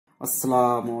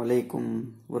আসসালামু আলাইকুম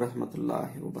ওয়া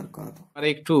রাহমাতুল্লাহি ওয়া বারাকাতুহু। আর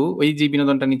একটু ওই যে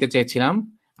বিনোদনটা নিতে চেয়েছিলাম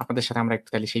আপনাদের সাথে, আমরা একটু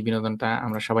তাহলে সেই বিনোদনটা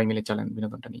আমরা সবাই মিলে চলেন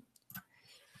বিনোদনটা নিই।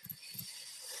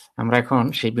 আমরা এখন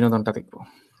সেই বিনোদনটা দেখব।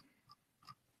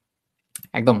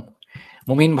 একদম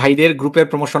মুমিন ভাইদের গ্রুপের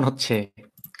প্রমোশন হচ্ছে।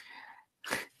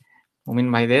 মুমিন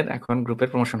ভাইদের এখন গ্রুপের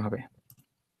প্রমোশন হবে।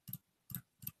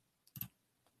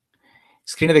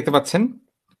 স্ক্রিনে দেখতে পাচ্ছেন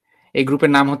এই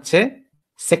গ্রুপের নাম হচ্ছে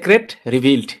সিক্রেট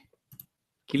রিভিলড।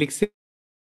 কি লিখছে?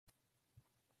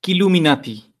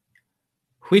 কিলুমিনাতি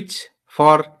which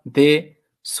for they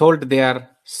sold there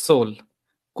soul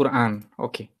কুরআন।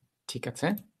 ওকে, ঠিক আছে।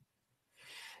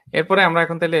 এরপরে আমরা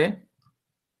এখন তাহলে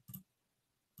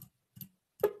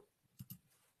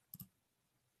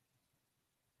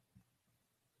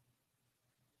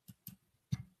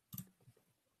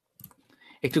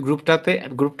একটু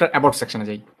গ্রুপটার অ্যাবাউট সেকশনে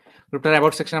যাই। গ্রুপটার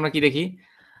অ্যাবাউট সেকশনে আমরা কি দেখি?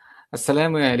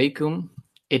 আসসালামু আলাইকুম,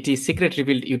 এটি সিক্রেট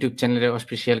রিভিলড ইউটিউব চ্যানেলের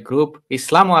অফিসিয়াল গ্রুপ।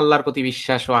 ইসলাম ও আল্লাহর প্রতি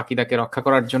বিশ্বাস ও আকীদাকে রক্ষা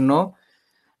করার জন্য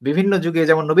বিভিন্ন যুগে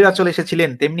যেমন নবীরা চলে এসেছিলেন,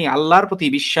 তেমনি আল্লাহর প্রতি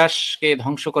বিশ্বাসকে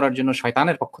ধ্বংস করার জন্য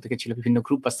শয়তানের পক্ষ থেকে ছিল বিভিন্ন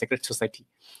গ্রুপ বা সিক্রেট সোসাইটি।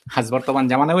 আজ বর্তমান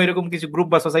জামানায়ও এরকম কিছু গ্রুপ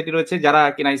বা সোসাইটি রয়েছে যারা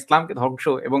কিনা ইসলামকে ধ্বংস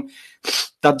এবং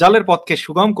দাজ্জালের পথকে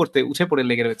সুগম করতে উঠে পড়ে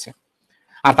লেগে রয়েছে।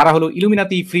 আর তারা হলো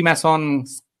Illuminati, Freemason,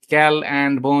 scan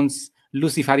and bones,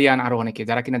 লুসিফারিয়ান, আরো অনেকে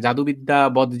যারা কিনা জাদুবিদ্যা,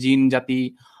 বদজিন জাতি,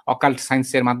 অকাল্ট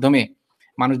সায়েন্সের মাধ্যমে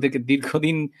মানুষদেরকে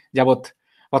দীর্ঘদিন যাবৎ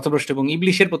পথভ্রষ্ট এবং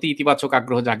ইবলিশের প্রতি ইতিবাচক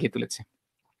আগ্রহ জাগিয়ে তুলেছে।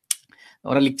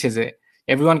 ওরা লিখছে যে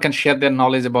everyone can share their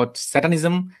knowledge about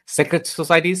satanism, secret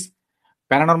societies,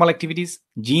 paranormal activities,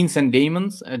 genes and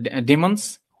demons,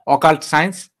 occult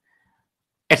science,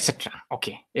 etcetera.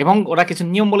 ওকে, এবং ওরা কিছু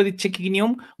নিয়ম বলে দিচ্ছে। কি কি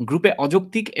নিয়ম? গ্রুপে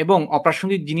অযৌক্তিক এবং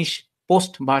অপ্রাসঙ্গিক জিনিস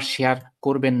পোস্ট বা শেয়ার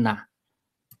করবেন না।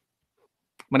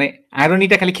 মানে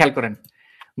আয়রনিটা খালি খেয়াল করেন,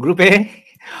 গ্রুপে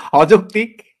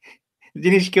অযৌক্তিক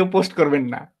জিনিস কেউ পোস্ট করবেন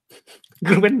না।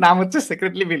 গ্রুপের নাম হচ্ছে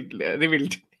সিক্রেটলি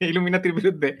রিভিলড, ইলুমিনাতির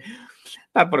বিরুদ্ধে।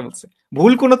 তারপরে বলছে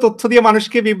ভুল কোনো তথ্য দিয়ে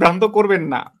মানুষকে বিভ্রান্ত করবেন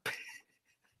না।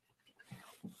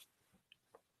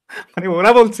 মানে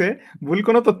ওরা বলছে ভুল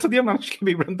কোনো তথ্য দিয়ে মানুষকে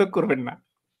বিভ্রান্ত করবেন না।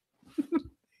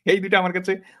 এই দুটো আমার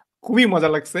কাছে খুবই মজা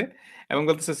লাগছে। এবং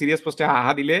বলতেছে সিরিয়াস পোস্টে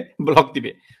হাহা দিলে ব্লক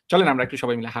দিবে। চলেন আমরা একটু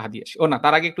সবাই মিলে হাহা দিয়ে আসি। ও না,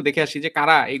 তার আগে একটু দেখে আসি যে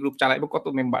কারা এই গ্রুপ চালায় এবং কত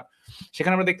মেম্বার।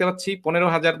 সেখানে আমরা দেখতে পাচ্ছি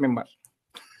 15,000 মেম্বার।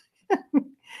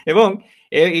 এবং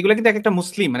এগুলা কিন্তু এক একটা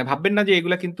মুসলিম, মানে ভাববেন না যে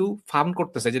এগুলা কিন্তু ফার্ম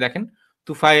করতেছে। যে দেখেন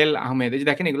তুফাইল আহমেদ, এই যে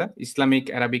দেখেন এগুলা ইসলামিক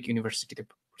আরবিক ইউনিভার্সিটিতে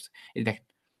পড়ছে। এই দেখেন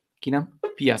কি নাম?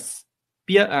 পিয়াস,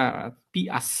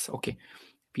 পিয়াস। ওকে,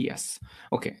 পিয়াস।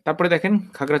 ওকে, তারপরে দেখেন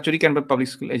খাগড়াছড়ি ক্যাম্পাস পাবলিক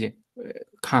স্কুল, এই যে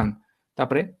খান।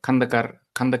 তারপরে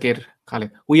খান্দাকের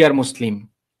খালেদ, উই আর মুসলিম,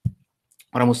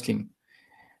 ওরা মুসলিম।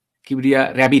 Kibria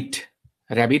rabbit,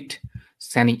 rabbit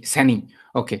Sany Sany.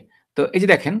 ওকে, তো এই যে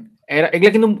দেখেন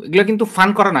এগুলা কিন্তু ফান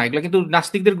করা না, এগুলা কিন্তু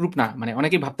নাস্তিকদের গ্রুপ না। মানে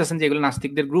অনেকেই ভাবতেছেন যে এগুলো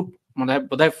নাস্তিকদের গ্রুপ,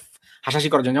 বোধহয় হাসাহাসি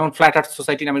করার জন্য। যেমন ফ্ল্যাট আর্ট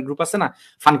সোসাইটি নামের গ্রুপ আছে না,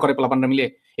 ফান করে পোলাপানরা মিলে,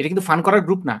 এটা কিন্তু ফান করার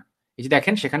গ্রুপ না। এই যে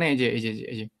দেখেন সেখানে এই যে এই যে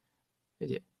এই যে এই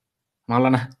যে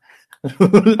মাওলানা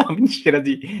রুহুল আমিন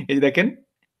সিরাজি, এই যে দেখেন,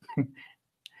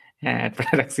 হ্যাঁ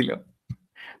রাখছিল।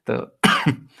 তো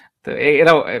তো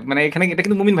এরাও, মানে এখানে এটা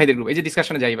কিন্তু মুমিন ভাইদের গ্রুপ। এই যে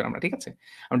ডিসকাশনে যাই এবার আমরা, ঠিক আছে?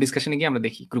 আমরা ডিসকাশনে গিয়ে আমরা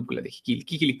দেখি গ্রুপগুলো, দেখি কি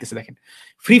কি কি লিখতেছে। দেখেন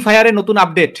ফ্রি ফায়ারের নতুন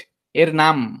আপডেট, এর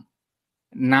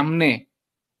নামনে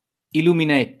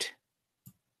ইলুমিনেট।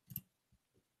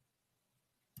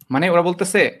 মানে ওরা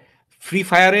বলতেছে ফ্রি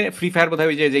ফায়ার বোধহয়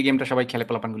ওই যে গেমটা সবাই খেলে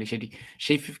পোলাপানগুলি,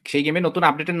 সেই গেমে নতুন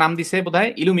আপডেটের নাম দিছে বোধহয়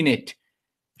ইলুমিনেট।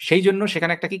 সেই জন্য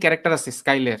সেখানে একটা কি ক্যারেক্টার আছে,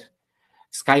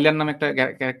 স্কাইলার নামে একটা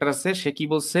ক্যারেক্টার আছে। সে কি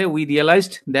বলছে? We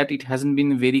realised that it hasn't been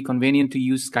very convenient to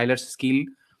use Skylar skill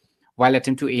while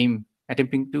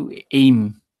attempting to aim.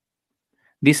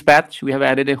 This patch we have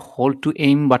added a hold to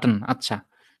aim button, acha,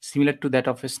 similar to that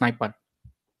of a sniper,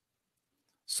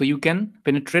 so you can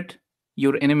penetrate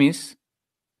your enemies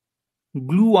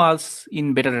glue Waals in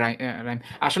better rhyme.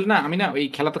 আসলে না, আমি না এই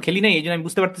খেলা তো খেলি নাই, এই জন্য আমি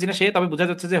বুঝতে পারতেছি না। সে তবে বোঝা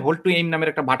যাচ্ছে যে হোল্ড টু এইম নামের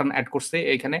একটা বাটন অ্যাড করছে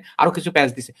এখানে, আরো কিছু প্যাচ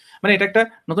দিছে। মানে এটা একটা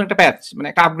নতুন একটা প্যাচ, মানে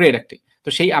একটা আপগ্রেড একটি। তো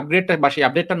সেই আপগ্রেডটা বা সেই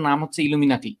আপডেটটার নাম হচ্ছে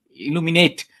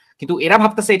ইলুমিনেট। কিন্তু এরা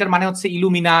ভাবতেছে এটার মানে হচ্ছে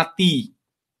ইলুমিনাতি।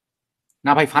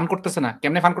 না ভাই, ফান করতেছে না।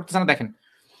 কেমনে ফান করতেছে না দেখেন।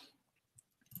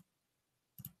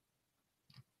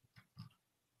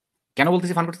 কেন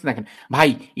বলতেছি ফান করতেছে দেখেন ভাই,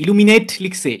 ইলুমিনেট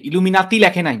লিখছে, ইলুমিনাতি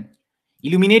লেখে নাই।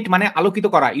 ইলুমিনেট মানে আলোকিত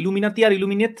করা, ইলুমিনাতি আর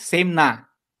ইলুমিনেট সেম না।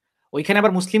 ওইখানে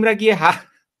আবার মুসলিমরা গিয়ে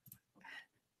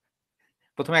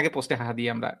প্রথমে আগে পোস্টে হা দিয়ে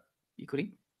আমরা ই করি।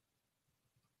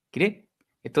 কিরে,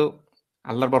 এ তো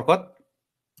আল্লাহর বরকত,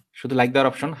 শুধু লাইক দেওয়ার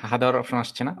অপশন, হাহা দেওয়ার অপশন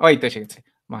আসছে না। ওই তো এসে গেছে,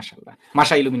 মাশাআল্লাহ।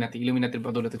 মাশা ইলুমিনাতির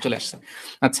বদৌলতে চলে আসছে।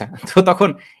 আচ্ছা, তো তখন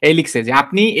এই লিখছে যে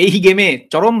আপনি এই গেমে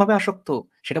চরম ভাবে আসক্ত,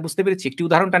 সেটা বুঝতে পেরেছি। একটি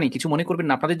উদাহরণটা নেই, কিছু মনে করবেন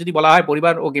না। আপনাদের যদি বলা হয়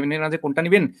পরিবার ও গেমের মাঝে কোনটা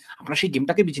নিবেন, আপনারা সেই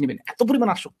গেমটাকে বেছে নিবেন। এত পরিমাণ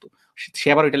আসক্ত। সে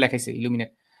আবার ওইটা লেখাইছে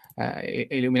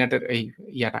ইলুমিনেটের এই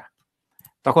ইয়াটা।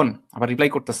 তখন আবার রিপ্লাই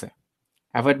করতেছে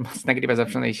অ্যাভয়েড মাস নেগেটিভ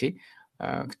অ্যাজাম্পশন এই সেই।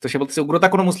 তো সে বলতেছে উগ্রতা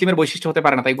কোনো মুসলিমের বৈশিষ্ট্য হতে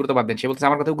পারে না, তাই উগ্রতা বাদ দেন। সে বলতেছে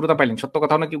আমার কথা উগ্রতা পাইলেন, সত্য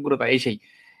কথাও নাকি উগ্রতা এই সেই।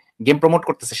 গেম প্রমোট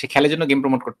করতেছে, সে খেলার জন্য গেম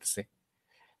প্রমোট করতেছে।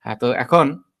 হ্যাঁ, তো এখন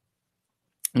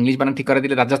ইংলিশ বানান ঠিক করে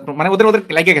দিলে রাজ্জাক মানে ওদের ওদের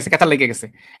লেগে গেছে, কেতার লেগে গেছে।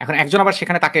 এখন একজন আবার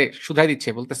সেখানে তাকে শুধাই দিচ্ছে,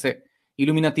 বলতেছে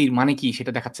ইলুমিনাতির মানে কি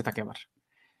সেটা দেখাচ্ছে তাকে আবার।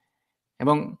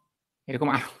 এবং এরকম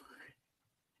আরো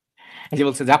এই যে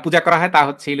বলছে যা পূজা করা হয় তা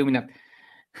হচ্ছে ইলুমিনাত।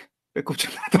 খুব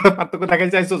সুন্দর তোরা পার্থক্য দেখাই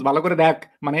চাইছিস, ভালো করে দেখ।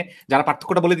 মানে যারা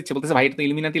পার্থক্যটা বলে দিচ্ছে বলতেছে ভাই এটা তো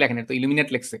ইলুমিনাতি লেখেন, এটা তো ইলুমিনেট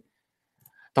লেখছে।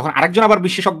 তখন আরেকজন আবার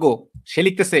বিশেষজ্ঞ, সে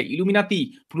লিখতেছে Illuminati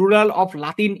plural of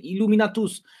Latin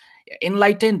ইলুমিনাতুস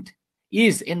enlightened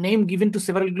is a name given to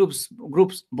several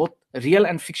groups both real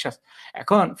and ফিকশাস।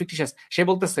 এখন ফিকটিশাস সে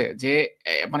বলতেছে যে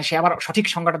মানে সে আবার সঠিক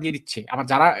সংজ্ঞাটা দিয়ে দিচ্ছে, আবার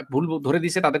যারা ভুল ধরে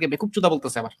দিচ্ছে তাদেরকে বেকুবচুদা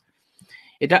বলতেছে আবার।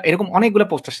 এটা এরকম অনেকগুলো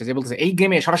পোস্ট আসছে যে বলতেছে এই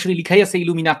গেমে সরাসরি লিখাই আছে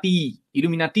ইলুমিনাতি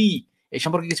ইলুমিনাতি, এই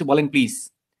সম্পর্কে কিছু বলেন প্লিজ।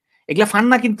 এগুলা ফান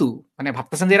না কিন্তু, মানে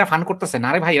ভাবতেছেন যে এরা ফান করতেছে না,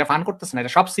 রে ভাই এরা ফান করতেছে না,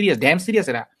 এটা সব সিরিয়াস, ড্যাম সিরিয়াস,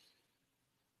 এরা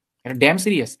এটা ড্যাম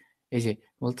সিরিয়াস। এই যে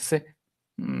বলতেছে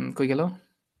কই গেল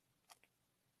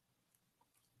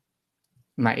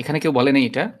না, এখানে কেউ বলে নেই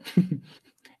এটা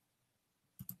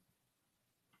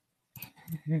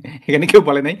এখানে কেউ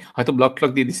বলে নাই, হয়তো ব্লক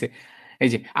ট্লক দিয়ে দিছে। এই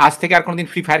যে আজ থেকে আর কোনোদিন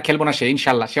ফ্রি ফায়ার খেলবো না সে,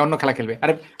 ইনশাল্লাহ সে অন্য খেলা খেলবে।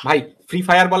 আরে ভাই ফ্রি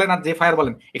ফায়ার বলেন আর যে ফায়ার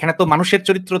বলেন, এখানে তো মানুষের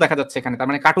চরিত্র দেখা যাচ্ছে এখানে, তার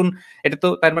মানে কার্টুন। এটা তো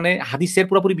তার মানে হাদিসের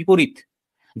পুরোপুরি বিপরীত।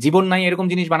 জীবন নাই এরকম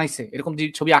জিনিস বানাইছে, এরকম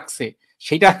ছবি আঁকছে,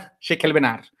 সেইটা সে খেলবে না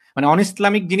আর। মানে অন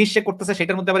ইসলামিক জিনিস সে করতেছে,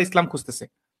 সেটার মধ্যে আবার ইসলাম খুঁজতেছে।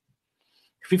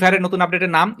 ফ্রি ফায়ারের নতুন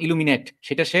আপডেটের নাম ইলুমিনেট,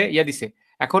 সেটা সে ইয়া দিছে।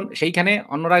 এখন সেইখানে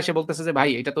অন্যরা এসে বলতেছে যে ভাই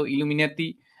এটা তো ইলুমিনাতি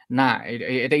না,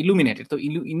 এটা ইলুমিনেট, এটা তো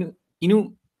ইলু ইনু ইনু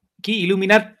কি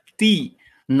ইলুমিনাতি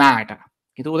না এটা।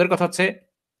 কিন্তু ওদের কথা হচ্ছে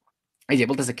এই যে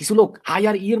বলতেছে কিছু লোক আই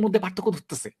আর ই এর মধ্যে পার্থক্য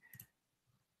ধরতেছে।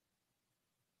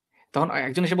 তখন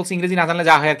একজন এসে বলছে ইংরেজি না জানলে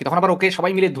যা হয় আর কি, তখন আবার ওকে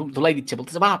সবাই মিলে ধুলাই দিচ্ছে,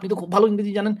 বলতেছে বা আপনি তো খুব ভালো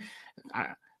ইংরেজি জানেন।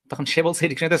 তখন সে বলছে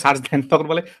ডিকশনারিতে সার্চ দেন, তখন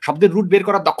বলে শব্দের রুট বের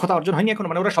করার দক্ষতা অর্জন হয়নি এখন,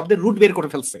 মানে ওরা শব্দের রুট বের করে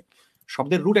ফেলছে,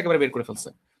 শব্দের রুট একেবারে বের করে ফেলছে।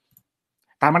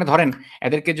 তার মানে ধরেন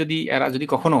এদেরকে যদি এরা যদি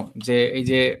কখনো যে এই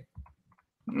যে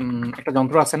একটা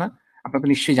যন্ত্র আছে না, আপনারা তো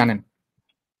নিশ্চয়ই জানেন,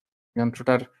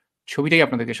 যন্ত্রটার ছবিটাই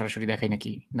আপনাদেরকে সরাসরি দেখাই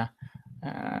নাকি না,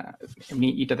 এমনি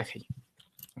এটা দেখাই।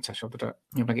 আচ্ছা শব্দটা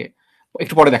আমি আপনাকে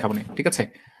একটু পরে দেখাবো না, ঠিক আছে?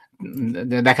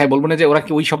 দেখায় বলবো না যে ওরা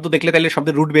কি ওই শব্দ দেখলে তাহলে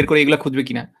শব্দের রুট বের করে এগুলো খুঁজবে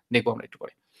কিনা, দেখবো আমরা একটু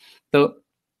পরে। তো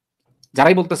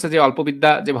যারাই বলতেছে যে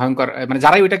অল্পবিদ্যা যে ভয়ঙ্কর, মানে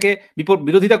যারাই ওইটাকে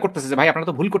বিরোধিতা করতেছে যে ভাই আপনারা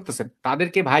তো ভুল করতেছেন,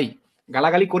 তাদেরকে ভাই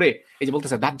গালাগালি করে এই যে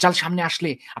বলতেছে দাজ্জাল সামনে আসলে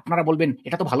আপনারা বলবেন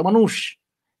এটা তো ভালো মানুষ।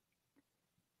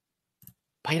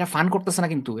 ভাই এরা ফান করতেছে না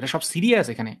কিন্তু, এরা সব সিরিয়াস।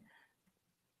 এখানে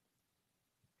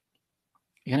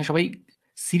এখানে সবাই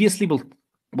সিরিয়াসলি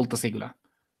বলতেছে এগুলা,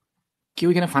 কেউ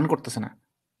এখানে ফান করতেছে না।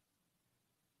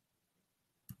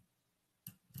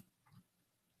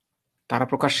 তারা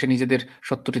প্রকাশ্যে নিজেদের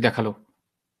সত্যটি দেখালো।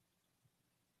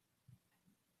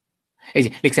 এই যে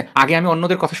লিখছে আগে আমি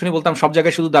অন্যদের কথা শুনে বলতাম সব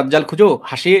জায়গায় শুধু দাজ্জাল খুঁজো,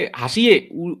 হাসিয়ে হাসিয়ে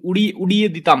উড়িয়ে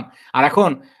দিতাম। আর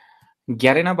এখন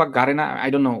গ্যারেনা বা গারেনা আই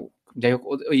ডোন্ট নো, যাই হোক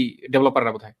ওই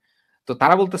ডেভেলপাররা বোধহয়, তো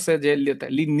তারা বলতেছে যে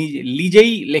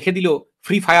লিজেই লিখে দিল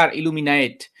ফ্রি ফায়ার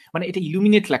ইলুমিনেট, মানে এটা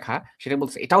ইলুমিনেট লেখা, সেটা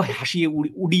বলছে এটাও হাসিয়ে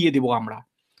উড়িয়ে দেবো আমরা।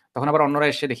 তখন আবার অন্যরা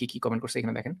এসে দেখি কি কমেন্ট করছে,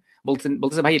 এখানে দেখেন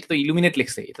বলতেছে ভাই এটা তো ইলুমিনেট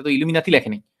লেখছে, এটা তো ইলুমিনাতি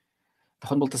লেখেনি।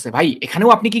 তখন বলতেছে ভাই এখানেও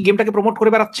আপনি কি গেমটাকে প্রমোট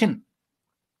করে বেড়াচ্ছেন?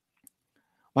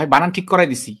 ভাই বানান ঠিক করাই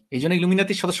দিছি, এই জন্য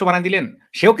ইলুমিনাতির সদস্য বানাই দিলেন।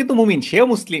 সেও কিন্তু মুমিন, সেও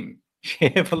মুসলিম। সে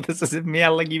বলতেছে যে মে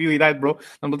আল্লাহ গিভ ইউ হিদায়াত ব্রো।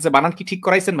 তখন বলতেছে বানান কি ঠিক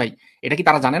করাইছেন ভাই, এটা কি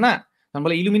তারা জানে না? তখন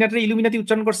বলে ইলুমিনাতি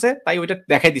উচ্চারণ করছে তাই ওইটা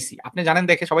দেখাই দিছি, আপনি জানেন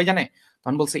দেখে সবাই জানে।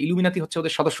 তখন বলছে ইলুমিনাতি হচ্ছে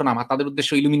ওদের সদস্য নাম আর তাদের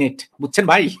উদ্দেশ্য ইলুমিনেট, বুঝছেন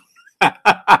ভাই?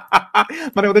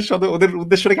 মানে ওদের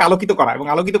উদ্দেশ্যটাকে আলোকিত করা, এবং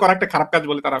আলোকিত করা একটা খারাপ কাজ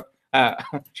বলে তারা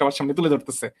সবার সামনে তুলে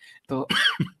ধরতেছে। তো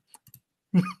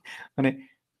মানে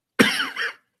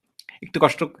একটু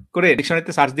কষ্ট করে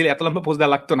ডিকশনারিতে সার্চ দিলে এত লম্বা পোস্ট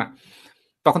দেওয়া লাগতো না।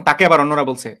 তখন তাকে আবার অন্যরা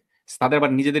বলছে, তাদের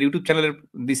আবার নিজেদের ইউটিউব চ্যানেলের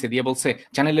দিছে, দিয়ে বলছে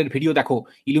চ্যানেলের ভিডিও দেখো,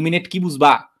 ইলুমিনেট কি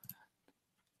বুঝবা?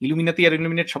 ইলুমিনাতি আর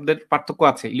ইলুমিনেট শব্দের পার্থক্য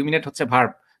আছে। ইলুমিনেট হচ্ছে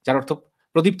ভার্ব, যার অর্থ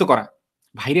প্রদীপ্ত করা।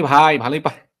 ভাইরে ভাই ভালোই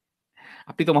পারে,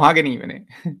 আপনি তো মহাজ্ঞানী মানে।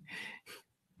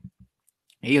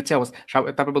 এই হচ্ছে অবস্থা।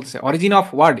 তারপর বলতেছে origin of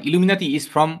word Illuminati is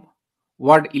from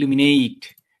word illuminate.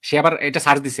 সে আবার এটা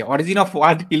সার্চ দিছে অরিজিন অফ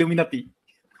ওয়ার্ড ইলুমিনাতি,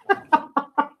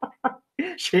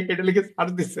 সে এটা লিখে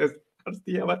সার্চ দিচ্ছে, সার্চ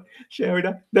দিয়ে আবার সে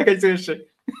ওইটা দেখাইছে এসে।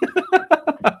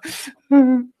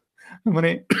 মানে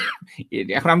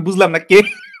এখন আমি বুঝলাম না কে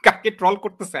কাকে ট্রল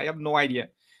করতেছে, আই হ্যাভ নো আইডিয়া।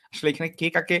 আসলে এখানে কে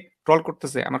কাকে ট্রল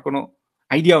করতেছে আমার কোনো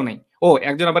আইডিয়াও নাই। ও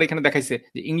একজন আবার এখানে দেখাইছে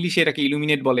যে ইংলিশে এটাকে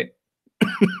ইলুমিনেট বলে।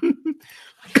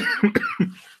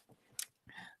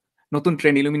 নতুন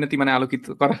ট্রেন্ড, ইলুমিনাতি মানে আলোকিত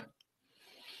করা।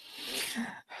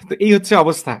 তো এই হচ্ছে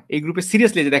অবস্থা এই গ্রুপে।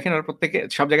 সিরিয়াসলি যে দেখেন ওরা প্রত্যেকে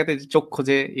সব জায়গাতে চোখ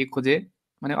খোঁজে, খোঁজে,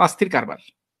 মানে অস্থির কারবার।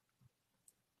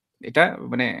 এটা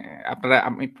মানে আপনারা,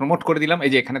 আমি প্রমোট করে দিলাম,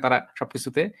 এই যে এখানে তারা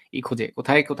সবকিছুতে খোঁজে,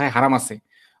 কোথায় কোথায় হারাম আছে,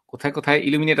 কোথায় কোথায়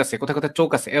ইলুমিনেট আছে, কোথায় কোথায় চোখ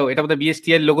আছে। ও এটা বোধহয়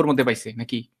বিএসটিআই লোগোর মধ্যে পাইছে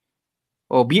নাকি?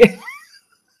 ও বিএ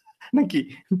নাকি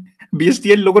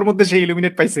বিএসটিআই লোগোর মধ্যে সেই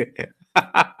ইলুমিনেট পাইছে।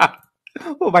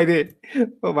 ও ভাই রে,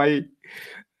 ও ভাই,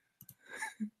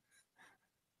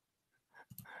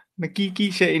 না কি কি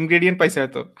সে ইনগ্রেডিয়েন্ট পাইছে,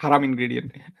 হয়তো হারাম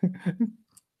ইনগ্রেডিয়েন্ট।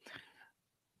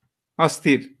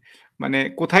 অস্থির, মানে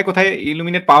কোথায় কোথায়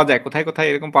ইলুমিনেট পাওয়া যায়, কোথায় কোথায়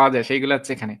এরকম পাওয়া যায়, সেইগুলো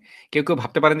হচ্ছে এখানে। কেউ কেউ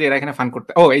ভাবতে পারেন যে এরা এখানে ফান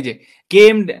করতে, ও এই যে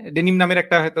কেএম ডেনিম নামের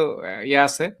একটা হয়তো ইয়ে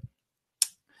আছে,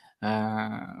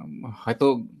 হয়তো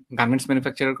গার্মেন্টস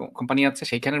ম্যানুফ্যাকচারার কোম্পানি আছে,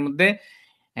 সেইখানের মধ্যে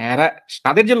এরা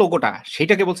তাদের যে লোগোটা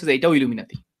সেইটাকে বলছে যে এটাও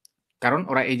ইলুমিনাতি, কারণ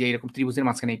ওরা এই যে এরকম ত্রিভুজের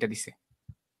মাঝখানে এটা দিছে।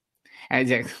 এই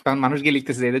যে তখন মানুষ গিয়ে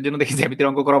লিখতেছে যে এদের জন্য দেখি জ্যামিতির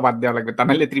অঙ্ক করা বাদ দেওয়া লাগবে, তা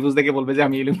নাহলে ত্রিভুজ দেখে বলবে যে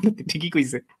আমি ইলুমিনাতি, ঠিকই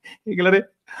কইছে এগুলারে।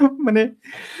 মানে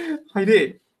হাইরে।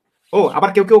 ও আবার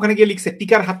কেউ কেউ ওখানে গিয়ে লিখছে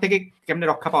টিকার হাত থেকে কেমনে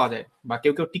রক্ষা পাওয়া যায়, বা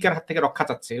কেউ কেউ টিকার হাত থেকে রক্ষা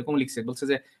চাচ্ছে, এরকম লিখছে, বলছে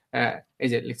যে এই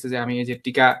যে লিখছে যে আমি এই যে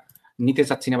টিকা নিতে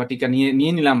চাচ্ছি না, বা টিকা নিয়ে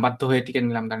নিয়ে নিলাম, বাধ্য হয়ে টিকা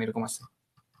নিলাম, দান এরকম আছে।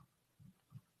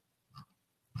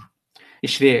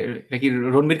 ইসরে, এটা কি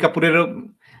রণবীর কাপুরেরও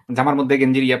জামার মধ্যে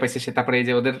গেঞ্জির ইয়া পাইছে সে, তারপরে এই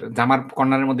যে ওদের জামার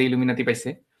কর্নারের মধ্যে ইলুমিনাতি পাইছে,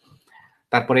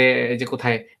 তারপরে এই যে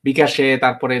কোথায় বিকাশে,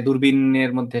 তারপরে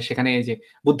দূরবীনের মধ্যে সেখানে এই যে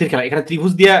বুদ্ধির খেলা, এখানে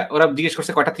ত্রিভুজ দিয়া ওরা জিজ্ঞেস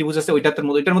করছে কয়টা ত্রিভুজ আছে,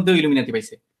 ওইটার মধ্যেও ইলুমিনাতি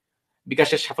পাইছে।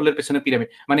 বিকাশের সাফল্যের পেছনে পিরামিড,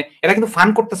 মানে এরা কিন্তু ফান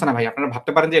করতেছে না ভাই, আপনারা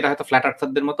ভাবতে পারেন যে এটা হয়তো ফ্ল্যাট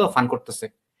আর্থারদের মতো ফান করতেছে।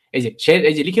 এই যে সে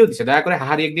এই যে লিখেও দিচ্ছে, দয়া করে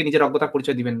হাহারি দিয়ে নিজের অজ্ঞতার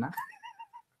পরিচয় দিবেন না।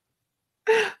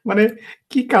 মানে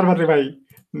কি কারবার রে ভাই,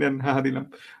 নেন হাহা দিলাম।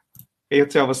 এই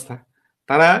হচ্ছে অবস্থা।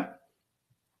 তারা,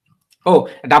 ও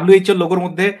ডাব্লিউএইচও লোগোর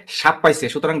মধ্যে সাপ পাইছে,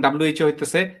 সুতরাং ডাব্লিউএইচও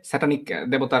হইতেছে স্যাটানিক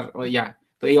দেবতার ইয়া।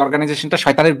 তো এই অর্গানাইজেশনটা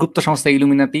শয়তানের গুপ্ত সংস্থা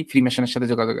ইলুমিনাতি ফ্রিমেশনের সাথে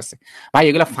যোগাযোগ আছে। ভাই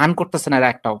এগুলা ফান করতেছে না এরা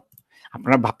একটাও।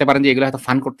 আপনারা ভাবতে পারেন যে এগুলো হয়তো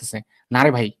ফান করতেছে, না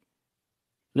রে ভাই,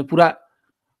 পুরা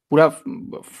পুরা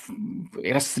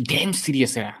এরা ড্যাম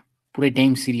সিরিয়াস, এরা পুরো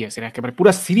ড্যাম সিরিয়াস, এরা একেবারে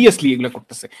পুরা সিরিয়াসলি এগুলো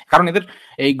করতেছে। কারণ এদের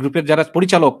এই গ্রুপের যারা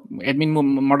পরিচালক, অ্যাডমিন,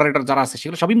 মডারেটর যারা আছে,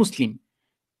 সেগুলো সবই মুসলিম।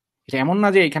 এটা এমন না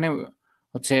যে এখানে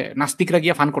হচ্ছে নাস্তিকরা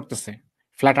গিয়ে ফান করতেছে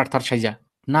ফ্ল্যাট আর্থার সাইজা,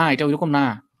 না এটা ওইরকম না।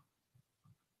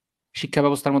 শিক্ষা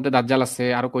ব্যবস্থার মধ্যে দাজ্জাল আছে,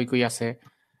 আরো কই কই আছে।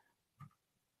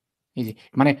 এই যে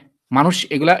মানে মানুষ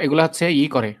এগুলা এগুলা হচ্ছে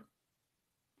করে,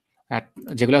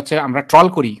 যেগুলো হচ্ছে আমরা ট্রল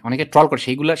করি, অনেকে ট্রল করে,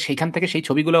 সেইগুলো সেইখান থেকে সেই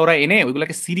ছবিগুলো ওরা এনে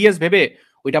ওইগুলোকে সিরিয়াস ভেবে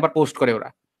ওইটা আবার পোস্ট করে ওরা।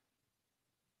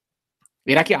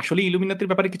 এরা কি আসলে ইলুমিনাতির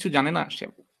ব্যাপারে কিছু জানে না? সে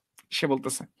সে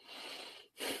বলতেছে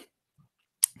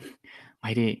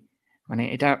ভাইরে, মানে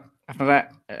এটা আপনারা,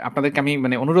 আপনাদেরকে আমি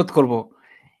মানে অনুরোধ করব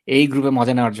এই গ্রুপে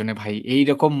মজা নেওয়ার জন্য। ভাই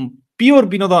এইরকম পিওর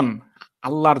বিনোদন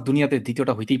আল্লাহর দুনিয়াতে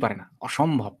দ্বিতীয়টা হইতেই পারে না,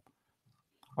 অসম্ভব,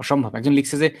 অসম্ভব। একজন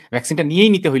লিখছে যে ভ্যাকসিনটা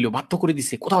নিয়েই নিতে হইলো, বাধ্য করে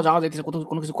দিছে, কোথাও যাওয়া যাইতেছে, কোথাও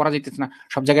কোনো কিছু করা যাইতেছে না,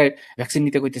 সব জায়গায় ভ্যাকসিন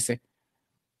নিতে কইতেছে।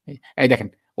 এই দেখেন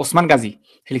ওসমান গাজী,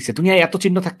 সে লিখছে দুনিয়ায় এত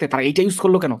চিহ্ন থাকতে তারা এইটা ইউজ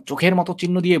করলো কেন, চোখের মতো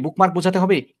চিহ্ন দিয়ে বুকমার্ক বোঝাতে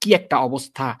হবে, কি একটা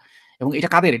অবস্থা। এবং এটা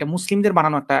কাদের, এটা মুসলিমদের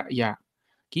বানানো একটা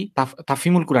কি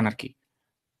তাফহিমুল কুরআন আর কি,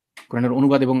 কোরআনের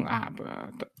অনুবাদ এবং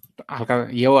হালকা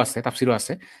ইয়েও আছে, তাফসিরও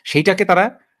আছে। সেইটাকে তারা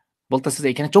বলতেছে যে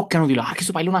এখানে চোখ কেন দিল, আর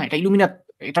কিছু পাইলো না, এটা ইলুমিনাত,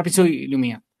 এটার পিছনে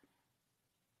ইলুমিনাত।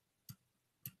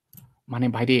 মানে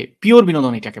বাইরে পিওর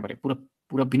বিনোদন, এটা একেবারে পুরো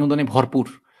পুরো বিনোদনে ভরপুর।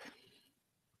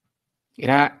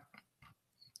 এরা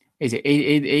এই যে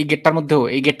এই গেটটার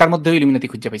মধ্যেও ইলুমিনাতি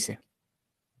খুঁজে পাইছে,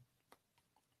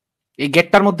 এই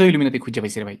গেটটার মধ্যেও ইলুমিনাতি খুঁজে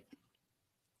পাইছে রে ভাই।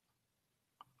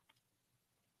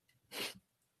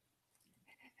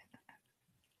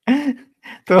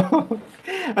 তো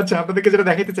আচ্ছা, আপনাদেরকে যেটা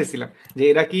দেখাইতে চাইছিলাম যে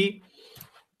এরা কি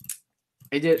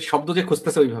এই যে শব্দ যে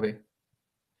খুঁজতেছে ওইভাবে,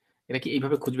 এরা কি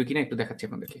এইভাবে খুঁজবে কিনা একটু দেখাচ্ছি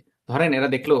আপনাদেরকে। ধরেন এরা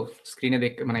দেখলো স্ক্রিনে,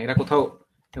 মানে এরা কোথাও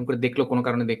এরকম করে দেখলো, কোনো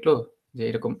কারণে দেখলো যে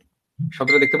এরকম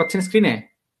শব্দটা দেখতে পাচ্ছেন স্ক্রিনে,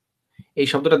 এই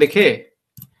শব্দটা দেখে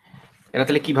এরা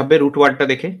তাহলে কি ভাববে, রুট ওয়ার্ডটা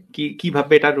দেখে কি কি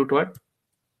ভাববে, এটা রুট ওয়ার্ড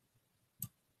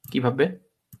কি ভাববে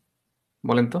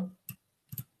বলেন তো?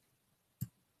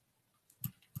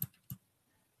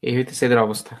 এই হইতেছে এদের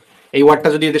অবস্থা। এই ওয়ার্ডটা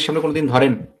যদি এদের সামনে কোনোদিন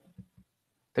ধরেন,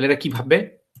 তাহলে এরা কি ভাববে?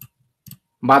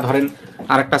 বা ধরেন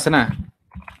আরেকটা আছে না,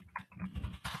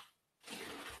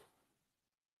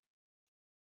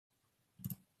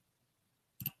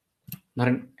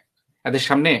 ধরেন এদের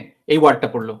সামনে এই ওয়ার্ডটা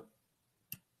পড়লো,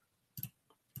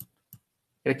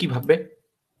 এরা কি ভাববে?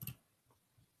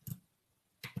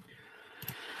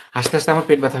 আস্তে আস্তে আমার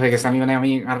পেট ব্যথা হয়ে গেছে, আমি মানে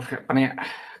আমি আর মানে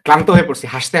ক্লান্ত হয়ে পড়ছি,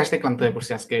 হাসতে হাসতে ক্লান্ত হয়ে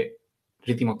পড়ছি আজকে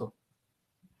রীতিমতো।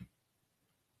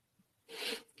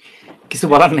 কিছু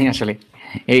বলার নেই আসলে।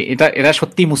 এটা এরা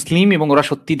সত্যি মুসলিম এবং ওরা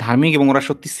সত্যি ধার্মিক এবং ওরা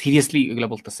সত্যি সিরিয়াসলি এগুলো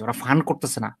বলতেছে, ওরা ফান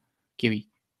করতেছে না। কেউই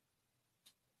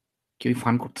কেউই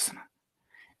ফান করতেছে না।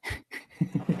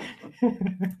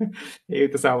 এই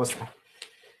হইতেছে অবস্থা।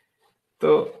 তো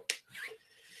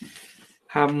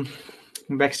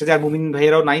ব্যাকস্টেজে আর মুমিন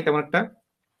ভাইয়েরাও নাই তেমন একটা।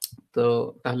 তো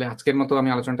তাহলে আজকের মতো আমি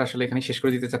আলোচনাটা আসলে এখানে শেষ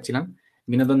করে দিতে চাচ্ছিলাম।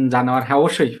 বিনোদন জানোয়ার, হ্যাঁ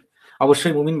অবশ্যই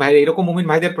অবশ্যই মুমিন ভাই, এরকম মুমিন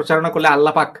ভাইদের প্রচারণা করলে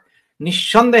আল্লাহ পাক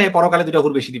নিঃসন্দেহে পরকালে 2টা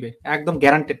হুর বেশি দিবে, একদম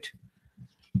গ্যারান্টেড।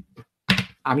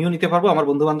 আমিও নিতে পারবো, আমার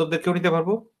বন্ধু বান্ধবদেরকেও নিতে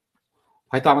পারবো,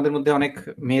 হয়তো আমাদের মধ্যে অনেক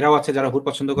মেয়েরাও আছে যারা হুর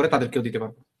পছন্দ করে, তাদেরকেও দিতে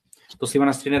পারবো। তো সিমান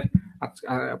নাসরিনের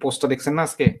পোস্টটা দেখছেন না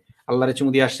আজকে, আল্লাহরে চুমু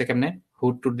দিয়ে আসছে কেমনে,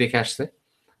 হুর টুর দেখে আসছে।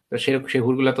 তো সেই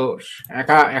হুরগুলা তো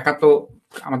একা একা তো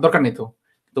আমার দরকার নেই। তো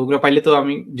তো ওগুলো পাইলে তো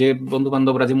আমি যে বন্ধু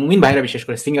বান্ধবরা, যে মুমিন ভাইরা বিশেষ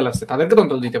করে সিঙ্গেল আছে, তাদেরকে তো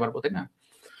অন্তত দিতে পারবো, তাই না?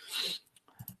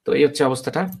 তো এই হচ্ছে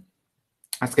অবস্থাটা।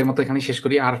 আজকের মতো এখানেই শেষ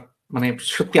করি। আর মানে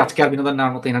সত্যি আজকে আর বিনোদন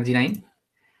নেওয়ার মতো এনার্জি নাই,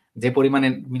 যে পরিমাণে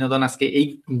বিনোদন আজকে এই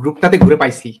গ্রুপটাতে ঘুরে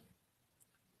পাইছি।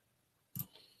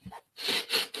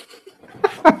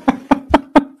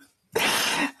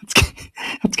 আজকে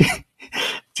আজকে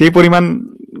যে পরিমাণ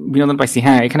বিনোদন পাইছি,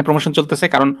 হ্যাঁ এখানে প্রমোশন চলতেছে,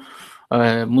 কারণ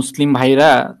মুসলিম ভাইরা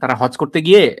তারা হজ করতে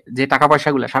গিয়ে যে টাকা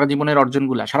পয়সাগুলা, সারা জীবনের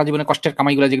অর্জনগুলা, সারা জীবনের কষ্টের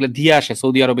কামাইগুলা যেগুলো দিয়ে আসে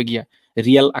সৌদি আরবে গিয়া,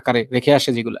 রিয়াল আকারে রেখে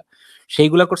আসে যেগুলা,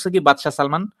 সেইগুলা করছে কি বাদশাহ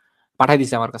সালমান পাঠাই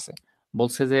দিছে আমার কাছে।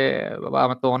 বলছে যে বাবা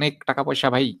আমার তো অনেক টাকা পয়সা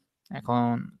ভাই, এখন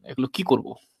এগুলো কি করব,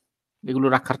 এগুলো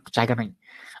রাখার জায়গা নাই।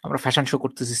 আমরা ফ্যাশন শো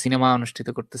করতেছি, সিনেমা অনুষ্ঠিত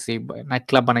করতেছি, নাইট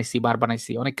ক্লাব বানাইছি, বার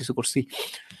বানাইছি, অনেক কিছু করছি,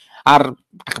 আর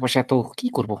টাকা পয়সা এত কি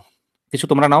করব, কিছু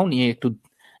তোমরা নাও নিয়ে একটু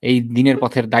এই দিনের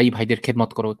পথের দায়ী ভাইদের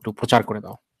খেদমত করো, একটু প্রচার করে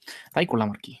দাও। তাই করলাম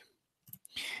আর কি।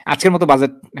 আজকের মতো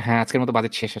বাজেট, হ্যাঁ আজকের মতো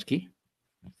বাজেট শেষ আর কি।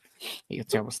 এই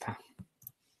হচ্ছে অবস্থা।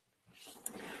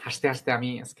 হাসতে হাসতে আমি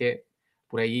আজকে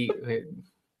পুরাই হয়ে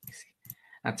গেছি।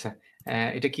 আচ্ছা,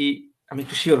 এটা কি আমি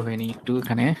একটু শিওর হয়নি একটু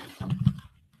এখানে।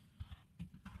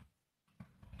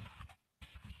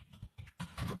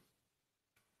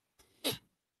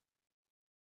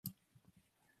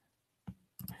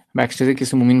 ব্যাকস্টেজে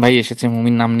কিছু মুমিন ভাই এসেছে,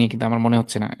 মুমিন নাম নিয়ে, কিন্তু আমার মনে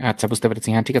হচ্ছে না। আচ্ছা বুঝতে পেরেছি,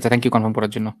 হ্যাঁ ঠিক আছে, থ্যাংক ইউ কনফার্ম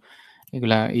করার জন্য।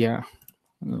 এগুলা ইয়া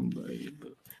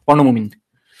পর্ণ মুমিন।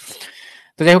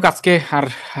 তো যাই হোক আজকে আর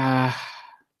আহ,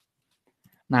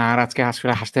 না আর আজকে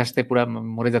আসলে হাসতে হাসতে পুরো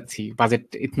মরে যাচ্ছি। বাজেট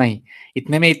ইতনাই,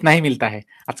 ইতনে মে ইতনা হি মিলতা হ্যায়।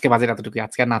 আজকে বাজেট এতটুকু,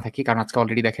 আজকে আর না থাকি, কারণ আজকে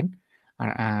অলরেডি দেখেন আর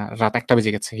রাত 1টা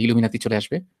বেজে গেছে, ইলুমিনাতি চলে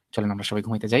আসবে। চলেন আমরা সবাই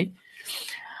ঘুমাইতে যাই।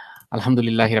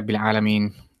 আলহামদুলিল্লাহি রাব্বিল আলামিন,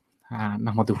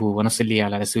 নাহমাদুহু ওয়া নুসাল্লি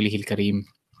আলা রাসূলিহিল কারীম,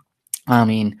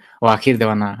 আমিন, ওয়া আখির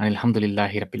দাওয়ানা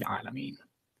আলহামদুলিল্লাহি রাব্বিল আলামিন।